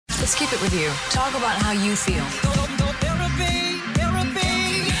Let's keep it with you. Talk about how you feel.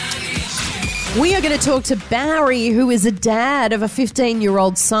 We are going to talk to Barry, who is a dad of a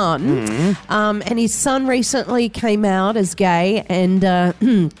 15-year-old son. And his son recently came out as gay and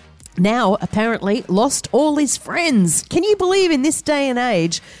now apparently lost all his friends. Can you believe in this day and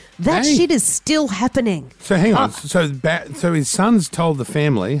age that shit is still happening? So hang on. So his son's told the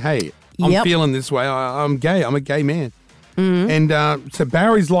family, hey, I'm feeling this way. I'm gay. I'm a gay man. And so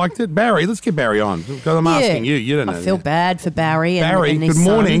Barry's liked it. Barry, let's get Barry on because I'm asking you. You don't know. I feel bad for Barry. Barry, and his good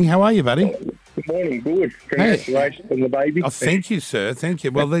morning. son. How are you, buddy? Good morning. Good. Congratulations on the baby. Oh, thank you, sir. Thank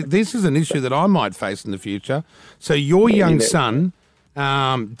you. Well, this is an issue that I might face in the future. So your young son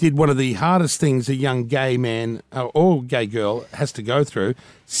did one of the hardest things a young gay man or gay girl has to go through,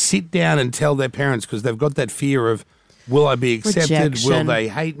 sit down and tell their parents because they've got that fear of, will I be accepted? Rejection. Will they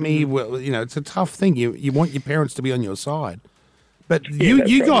hate me? Well, it's a tough thing. You want your parents to be on your side. But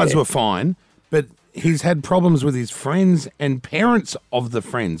you guys were fine, but he's had problems with his friends and parents of the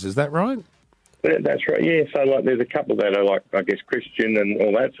friends. Is that right? That's right. Yeah. So there's a couple that are I guess Christian and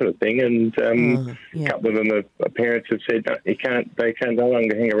all that sort of thing, and a couple of them parents have said they can no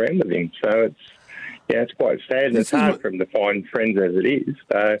longer hang around with him. So it's quite sad. And it's hard for him to find friends as it is.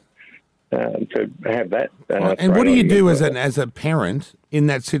 So to have that. And what do you do as a parent in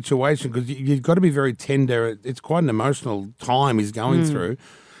that situation? Because you've got to be very tender. It's quite an emotional time he's going through.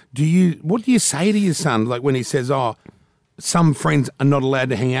 What do you say to your son, like when he says, "Oh, some friends are not allowed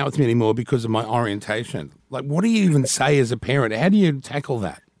to hang out with me anymore because of my orientation"? Like, what do you even say as a parent? How do you tackle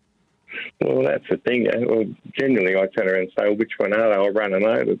that? Well, that's the thing. Well, generally, I turn around and say, well, which one are they? I'll run them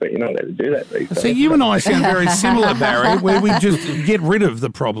over, but you're not allowed to do that these days. See, you and I sound very similar, Barry, where we just get rid of the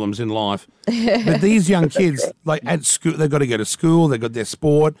problems in life. But these young kids, like at school, they've got to go to school, they've got their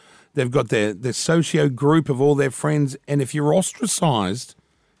sport, they've got their socio group of all their friends, and if you're ostracised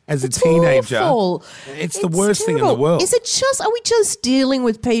as a teenager, awful. It's the worst thing in the world. Are we just dealing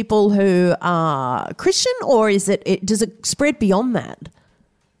with people who are Christian, or does it spread beyond that?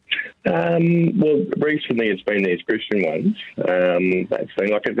 Well, recently it's been these Christian ones. That's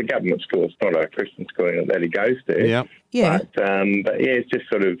been like it's a government school. It's not a Christian school that he goes to. Yeah. But it's just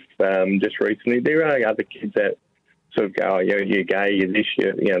sort of just recently there are other kids that sort of go, oh, you're gay, you're this,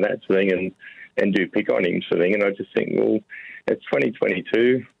 that sort of thing, and do pick on him sort of thing. And I just think, well, it's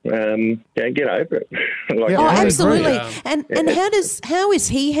 2022. Get over it. Absolutely. And how is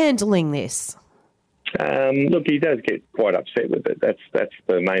he handling this? Look, he does get quite upset with it. That's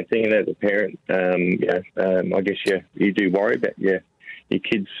the main thing. And as a parent, I guess you do worry about your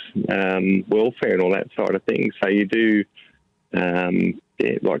kids' welfare and all that side of things. So you do, he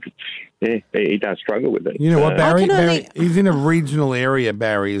does struggle with it. You know what, Barry? He's in a regional area,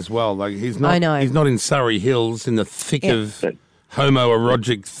 Barry, as well. Like he's not. I know. He's not in Surrey Hills in the thick of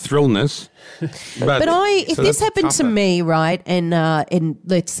homoerotic thrillness. But if this happened to me, right, and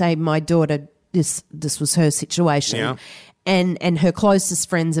let's say my daughter. This was her situation, and her closest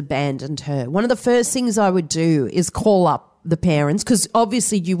friends abandoned her. One of the first things I would do is call up the parents, because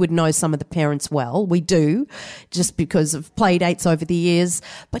obviously you would know some of the parents well. We do, just because of play dates over the years.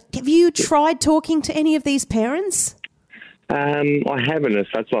 But have you tried talking to any of these parents? I haven't as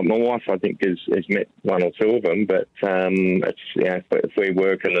such. Like my wife, I think, has met one or two of them, but it's if we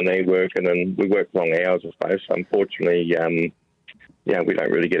work and then they work and then we work long hours, I suppose. So unfortunately, we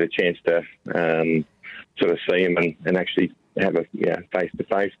don't really get a chance to sort of see him and actually have a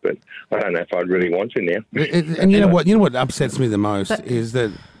face-to-face, but I don't know if I'd really want to now. And you know what upsets me the most is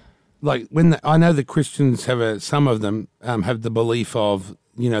that, like, I know the Christians some of them have the belief of,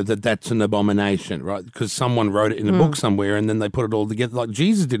 that's an abomination, right? Because someone wrote it in a book somewhere and then they put it all together. Like,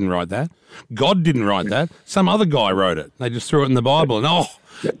 Jesus didn't write that. God didn't write that. Some other guy wrote it. They just threw it in the Bible. And,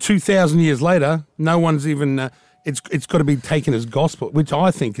 2,000 years later, no one's even... It's got to be taken as gospel, which I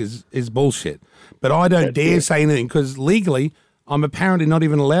think is bullshit. But I don't dare say anything because legally I'm apparently not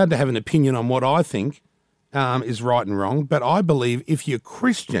even allowed to have an opinion on what I think is right and wrong. But I believe if you're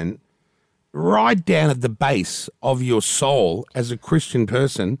Christian, right down at the base of your soul as a Christian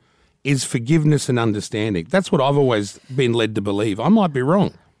person is forgiveness and understanding. That's what I've always been led to believe. I might be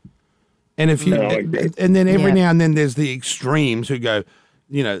wrong. And and then every now and then there's the extremes who go,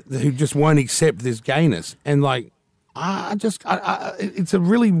 who just won't accept this gayness. And like, it's a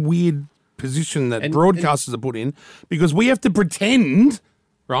really weird position that broadcasters are put in because we have to pretend,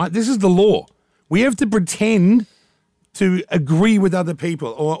 right? This is the law. We have to pretend to agree with other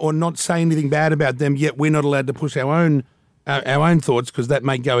people or not say anything bad about them, yet we're not allowed to push our own thoughts because that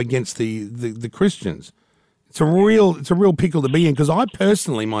may go against the Christians. It's a real pickle to be in because I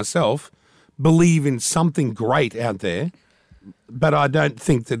personally myself believe in something great out there. but I don't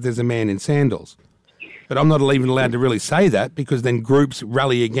think that there's a man in sandals. But I'm not even allowed to really say that because then groups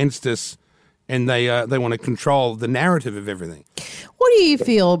rally against us and they want to control the narrative of everything. What do you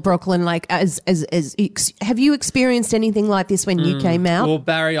feel, Brooklyn? Like, have you experienced anything like this when you came out? Well,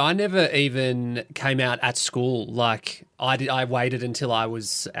 Barry, I never even came out at school. Like, I waited until I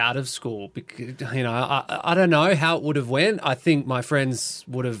was out of school because, I don't know how it would have went. I think my friends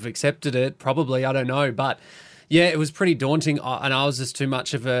would have accepted it, probably. I don't know, but yeah, it was pretty daunting, and I was just too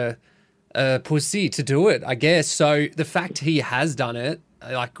much of a pussy to do it, I guess. So the fact he has done it,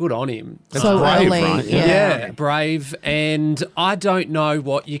 like, good on him. That's so brave, early, right? Yeah, brave. And I don't know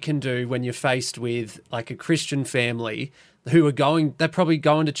what you can do when you're faced with, like, a Christian family who are they're probably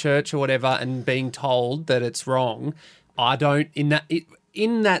going to church or whatever and being told that it's wrong. I don't,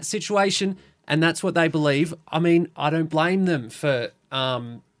 in that situation, and that's what they believe, I mean, I don't blame them for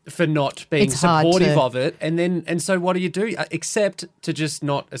not being supportive of it. And so what do? Except to just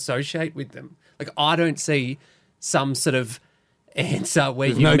not associate with them. Like, I don't see some sort of answer where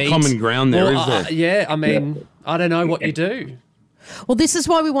There's you no meet. common ground there, is there? Yeah, I mean, I don't know what you do. Well, this is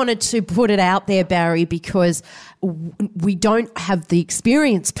why we wanted to put it out there, Barry, because we don't have the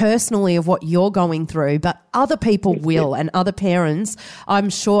experience personally of what you're going through, but other people will, and other parents,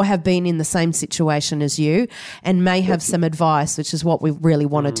 I'm sure, have been in the same situation as you and may have some advice, which is what we really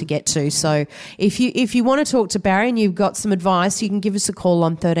wanted to get to. So if you want to talk to Barry and you've got some advice, you can give us a call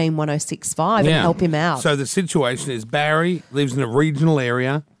on 13 1065 and help him out. So the situation is Barry lives in a regional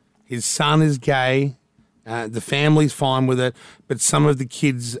area. His son is gay. The family's fine with it, but some of the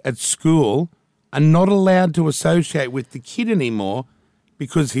kids at school are not allowed to associate with the kid anymore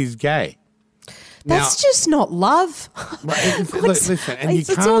because he's gay. That's just not love. Listen, and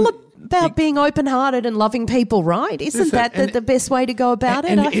it's all about being open-hearted and loving people, right? Isn't that the best way to go about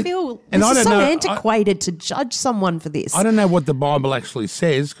it? I feel this is so antiquated to judge someone for this. I don't know what the Bible actually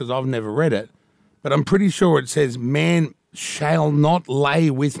says because I've never read it, but I'm pretty sure it says man shall not lay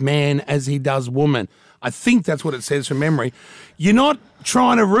with man as he does woman. I think that's what it says from memory. You're not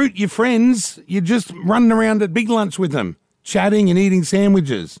trying to root your friends. You're just running around at big lunch with them, chatting and eating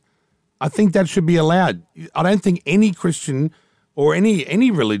sandwiches. I think that should be allowed. I don't think any Christian or any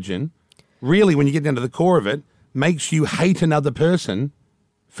religion, really, when you get down to the core of it, makes you hate another person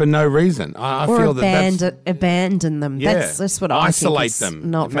for no reason. I feel that's abandon them. Yeah, that's what I isolate think is them.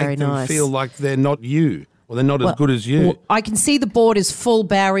 not very nice. Make them feel like they're not you. Well, they're not as good as you. Well, I can see the board is full,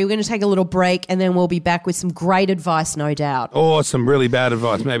 Barry. We're going to take a little break and then we'll be back with some great advice, no doubt. Or some really bad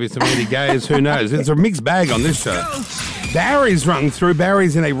advice. Maybe some anti-gays. Who knows? It's a mixed bag on this show. Barry's rung through.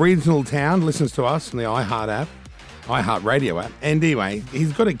 Barry's in a regional town, listens to us on the iHeart Radio app. And anyway,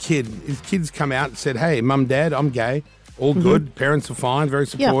 he's got a kid. His kid's come out and said, hey, Mum, Dad, I'm gay. All good. Parents are fine. Very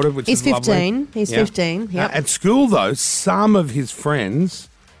supportive, which is lovely. He's 15. Yep. At school, though, some of his friends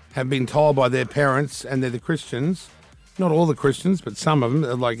have been told by their parents, and they're the Christians, not all the Christians, but some of them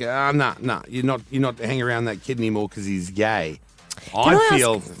are like, nah, you're not hanging around that kid anymore because he's gay. I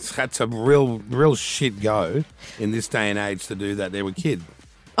feel that's a real shit go in this day and age to do that. They're a kid.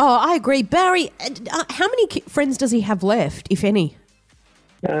 Oh, I agree. Barry, how many friends does he have left, if any?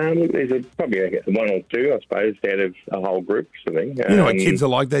 There's probably one or two, I suppose, out of a whole group, I think. You know what kids are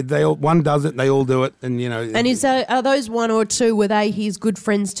like. They all, one does it, they all do it, and you know. And are those one or two? Were they his good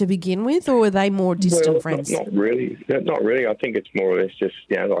friends to begin with, or were they more distant friends? Not really. Not really. I think it's more or less just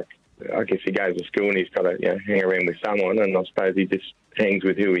like I guess he goes to school and he's got to hang around with someone, and I suppose he just hangs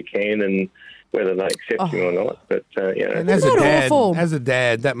with who he can and whether they accept him or not. But and as a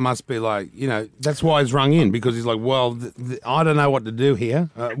dad, that must be like, that's why he's rung in, because he's like, well, I don't know what to do here.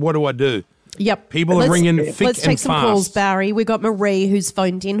 What do I do? Yep. People are ringing thick and fast. Let's take some calls, Barry. We've got Marie who's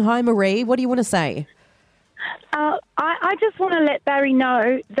phoned in. Hi, Marie. What do you want to say? I just want to let Barry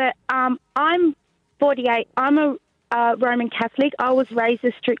know that I'm 48. I'm a Roman Catholic. I was raised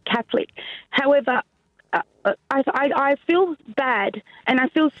a strict Catholic. However, I feel bad and I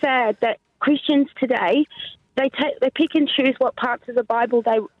feel sad that Christians today, they pick and choose what parts of the Bible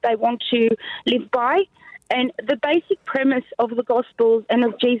they want to live by. And the basic premise of the Gospels and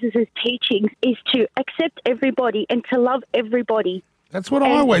of Jesus' teachings is to accept everybody and to love everybody. That's what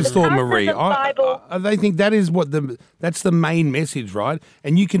I always thought, Marie. I think that is that's the main message, right?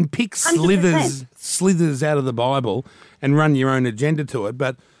 And you can pick slithers out of the Bible and run your own agenda to it,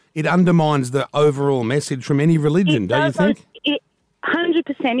 but it undermines the overall message from any religion, don't you think?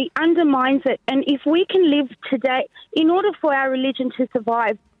 100%. It undermines it. And if we can live today, in order for our religion to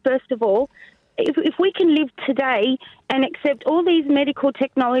survive, first of all, if we can live today and accept all these medical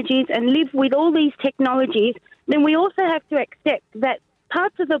technologies and live with all these technologies, then we also have to accept that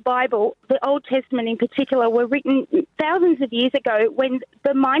parts of the Bible, the Old Testament in particular, were written thousands of years ago when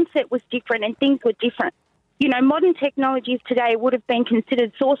the mindset was different and things were different. You know, modern technologies today would have been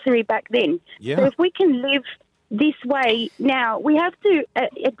considered sorcery back then. Yeah. So if we can live this way now, we have to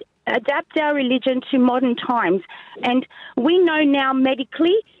adapt our religion to modern times. And we know now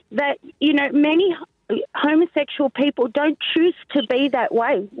medically that, you know, many homosexual people don't choose to be that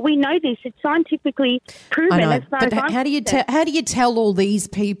way. We know this. It's scientifically proven. I know, As far but as I'm how do you tell all these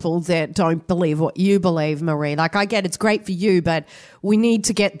people that don't believe what you believe, Marie? Like, I get it's great for you, but we need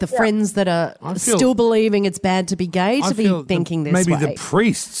to get the friends that are still believing it's bad to be gay to be thinking this maybe way. the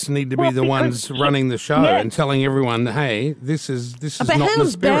priests need to be the ones running the show and telling everyone, hey, this is But not the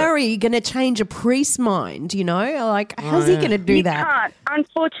how's spirit. Barry going to change a priest's mind, you know? Like, how's he going to do You that? can't.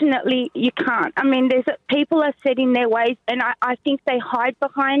 Unfortunately, you can't. I mean, people are set in their ways, and I think they hide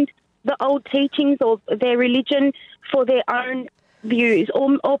behind the old teachings or their religion for their own views,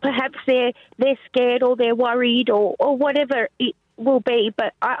 or perhaps they're scared or they're worried or whatever it will be.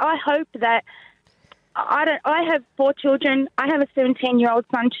 But I hope that I have 4 children. I have a 17-year-old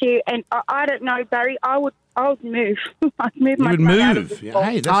son too, and I don't know, Barry. I would move. I'd move You my would son out of move. this Yeah, school.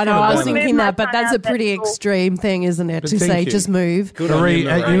 hey, that's I know, not a I was bad thinking Move my that, but son that's out a of that pretty school. extreme thing, isn't it? But To thank say you. just move. Good on Marie, you,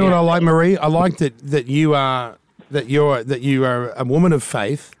 Marie. you know what I like, Marie? I like that you are a woman of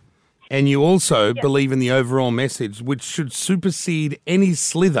faith, and you also believe in the overall message, which should supersede any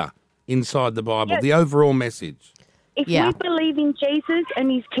slither inside the Bible. Yes. The overall message. If Yeah. we believe in Jesus and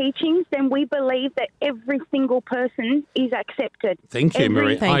his teachings, then we believe that every single person is accepted. Thank you, Every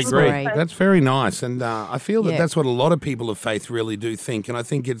Marie. Thanks, I agree. Marie. That's very nice, and I feel that Yeah. that's what a lot of people of faith really do think, and I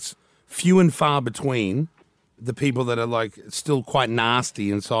think it's few and far between the people that are like still quite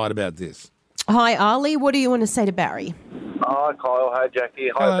nasty inside about this. Hi, Ali. What do you want to say to Barry? Hi, Kyle. Hi, Jackie.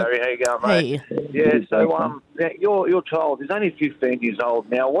 Hi, Hello. Barry. How you going, mate? Hey. Yeah, so your child is only 15 years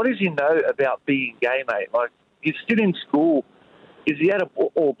old now. What does he know about being gay, mate? Like, he's still in school. Is he at a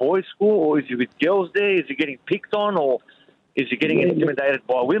all boys school, or is he with girls there? Is he getting picked on, or is he getting intimidated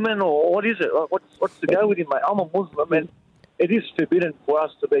by women, or what is it? Like, what's the go with him, mate? I'm a Muslim, and it is forbidden for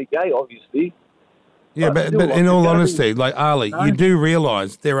us to be gay, obviously. Yeah, But but still, in like, all it's gotta honesty, like Ali, No. you do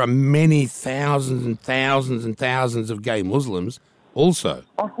realise there are many thousands and thousands and thousands of gay Muslims also.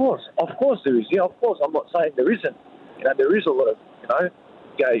 Of course there is. Yeah, of course. I'm not saying there isn't. You know, there is a lot of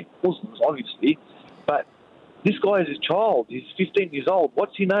gay Muslims, obviously, but this guy is a child. He's 15 years old.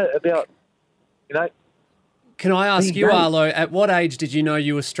 What's he know about? Can I ask you, Right. Arlo, at what age did you know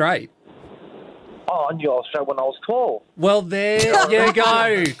you were straight? Oh, I knew I was straight when I was 12. Well, there you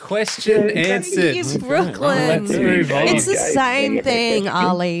go. Question answered. Yes, Brooklyn. Let's move on. It's the Okay. same thing,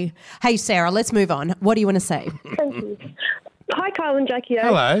 Ali. Hey, Sarah, let's move on. What do you want to say? Thank you. Hi, Kyle and Jackie.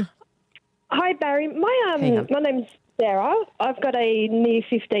 Hello. Hi, Barry. Hang on. My name's Sarah. I've got a near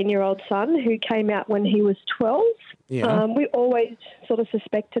 15-year-old son who came out when he was 12. Yeah. We always sort of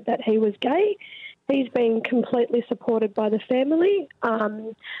suspected that he was gay. He's been completely supported by the family.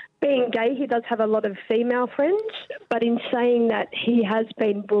 Being gay, he does have a lot of female friends, but in saying that, he has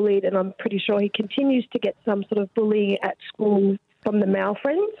been bullied, and I'm pretty sure he continues to get some sort of bullying at school from the male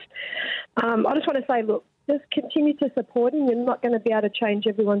friends. I just want to say, look, just continue to support him. You're not going to be able to change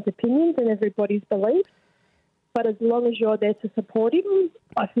everyone's opinions and everybody's beliefs, but as long as you're there to support him,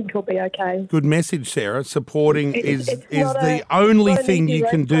 I think he'll be okay. Good message, Sarah. Supporting is it's not the a- only not an thing easy you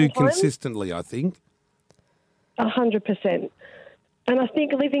can road do sometimes. consistently, I think. 100%. And I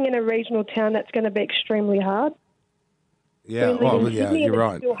think living in a regional town, that's going to be extremely hard. Yeah, We live in yeah, Sydney you're and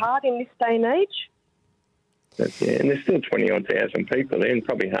right. It's still hard in this day and age. And there's still 20-odd thousand people there, and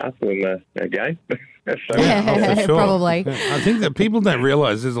probably half of them are gay. So, Yeah. Oh, for sure. Probably. Yeah, I think that people don't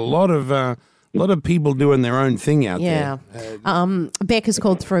realise there's a lot of people doing their own thing out Yeah. there. Beck has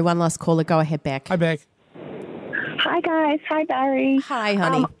called through. One last caller. Go ahead, Beck. Hi, Beck. Hi guys, hi Barry. Hi,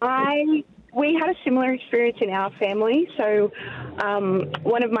 honey. We had a similar experience in our family. So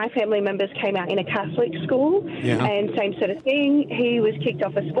one of my family members came out in a Catholic school, Yeah. and same sort of thing. He was kicked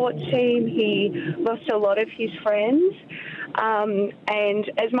off a sports team. He lost a lot of his friends. And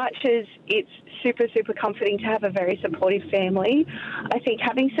as much as it's super, super comforting to have a very supportive family, I think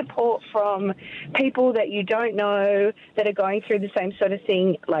having support from people that you don't know that are going through the same sort of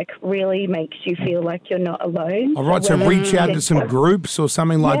thing, like, really makes you feel like you're not alone. All right, so reach out to some groups or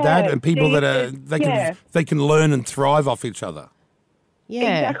something like that, Yeah, and people that are yeah. they can learn and thrive off each other.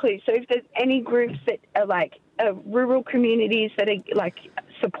 Yeah. Exactly. So if there's any groups that are like rural communities that are like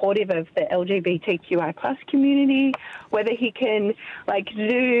supportive of the LGBTQI plus community, whether he can like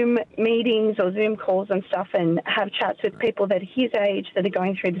Zoom meetings or Zoom calls and stuff and have chats with people that are his age that are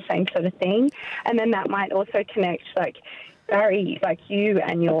going through the same sort of thing. And then that might also connect like Barry, like you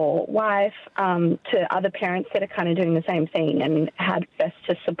and your wife, to other parents that are kind of doing the same thing and how best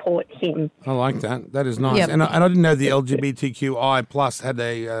to support him. I like that. That is nice. Yep. And I didn't know the LGBTQI plus had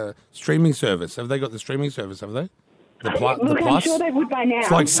a streaming service. Have they got the streaming service, have they? The Look, plus? I'm sure they would by now. It's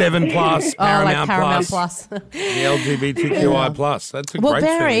like 7 plus, Paramount, Paramount plus. Plus. The LGBTQI plus. That's a Well, great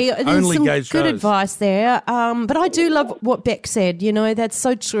Barry, service. there's Only some gay good shows. advice there. But I do love what Beck said. You know, that's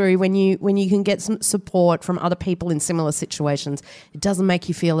so true. When you can get some support from other people in similar situations, it doesn't make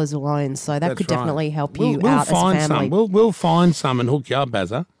you feel as alone. So that That's could right. definitely help We'll you out as a find family. Some. We'll find some and hook you up,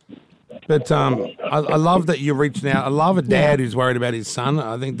 Bazza. But I love that you're reaching out. I love a dad who's worried about his son.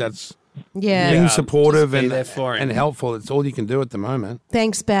 I think that's Yeah. being supportive just be and, there for him. and helpful. It's all you can do at the moment.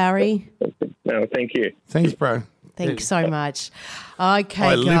 Thanks, Barry. No, thank you. Thanks, bro. Thanks so much. Okay,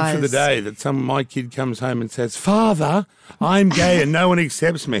 I guys. live for the day that my kid comes home and says, "Father, I'm gay and no one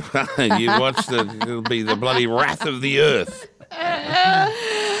accepts me." You watch it'll be the bloody wrath of the earth.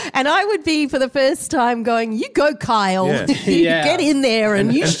 And I would be, for the first time, going, you go, Kyle. Yeah. You Yeah. get in there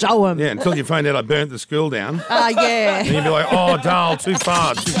and you show him. Yeah, until you find out I burnt the school down. Yeah. And you'd be like, "Oh, Dale, too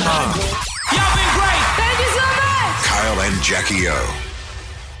far, too far." Y'all been great. Thank you so much. Kyle and Jackie O.